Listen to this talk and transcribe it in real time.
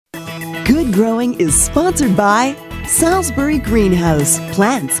Good Growing is sponsored by Salisbury Greenhouse,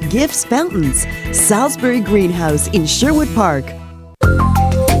 Plants, Gifts, Fountains. Salisbury Greenhouse in Sherwood Park.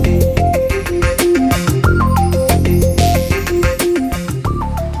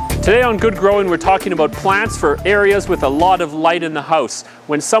 Today on Good Growing, we're talking about plants for areas with a lot of light in the house.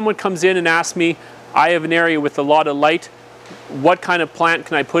 When someone comes in and asks me, I have an area with a lot of light, what kind of plant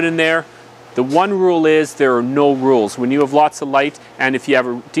can I put in there? The one rule is there are no rules. When you have lots of light and if you have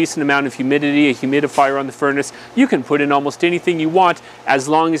a decent amount of humidity, a humidifier on the furnace, you can put in almost anything you want as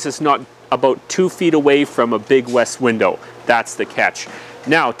long as it's not about 2 feet away from a big west window. That's the catch.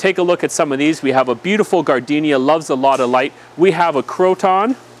 Now, take a look at some of these. We have a beautiful gardenia, loves a lot of light. We have a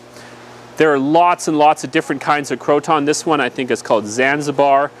croton. There are lots and lots of different kinds of croton. This one I think is called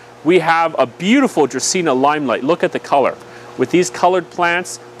Zanzibar. We have a beautiful Dracaena limelight. Look at the color. With these colored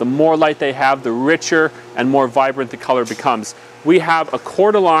plants, the more light they have, the richer and more vibrant the color becomes. We have a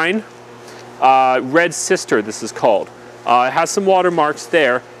cordyline red sister, this is called. It has some watermarks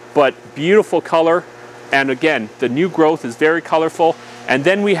there, but beautiful color. And again, the new growth is very colorful. And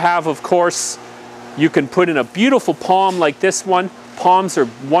then we have, of course, you can put in a beautiful palm like this one. Palms are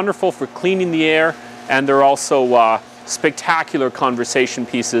wonderful for cleaning the air, and they're also spectacular conversation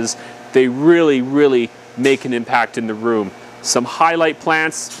pieces. They really, really make an impact in the room. Some highlight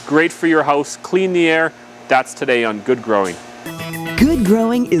plants, great for your house, clean the air. That's today on Good Growing. Good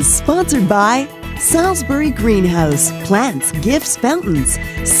Growing is sponsored by Salisbury Greenhouse, Plants, Gifts, Fountains.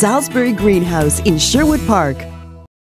 Salisbury Greenhouse in Sherwood Park.